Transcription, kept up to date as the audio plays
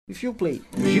if you play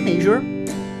G major,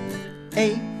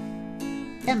 A,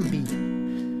 and B,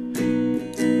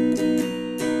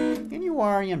 and you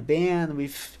are in a band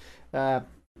with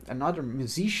another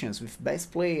musicians, with bass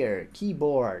player,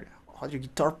 keyboard, other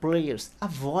guitar players,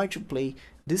 avoid to play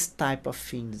this type of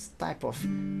thing, this type of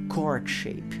chord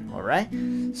shape, alright?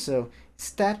 So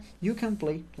instead you can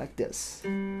play like this.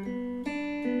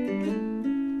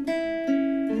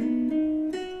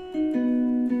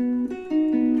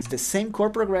 It's the same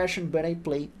chord progression, but I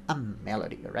play a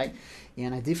melody, alright?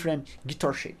 And a different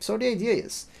guitar shape. So the idea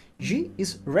is, G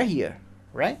is right here,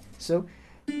 right? So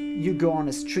you go on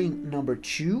a string number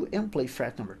 2 and play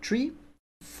fret number 3,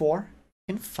 4,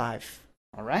 and 5,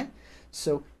 alright?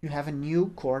 So you have a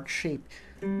new chord shape.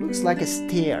 Looks like a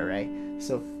stair, right?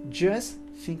 So just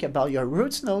think about your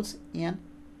roots notes and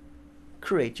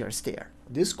create your stair.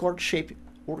 This chord shape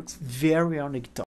works very well on the guitar.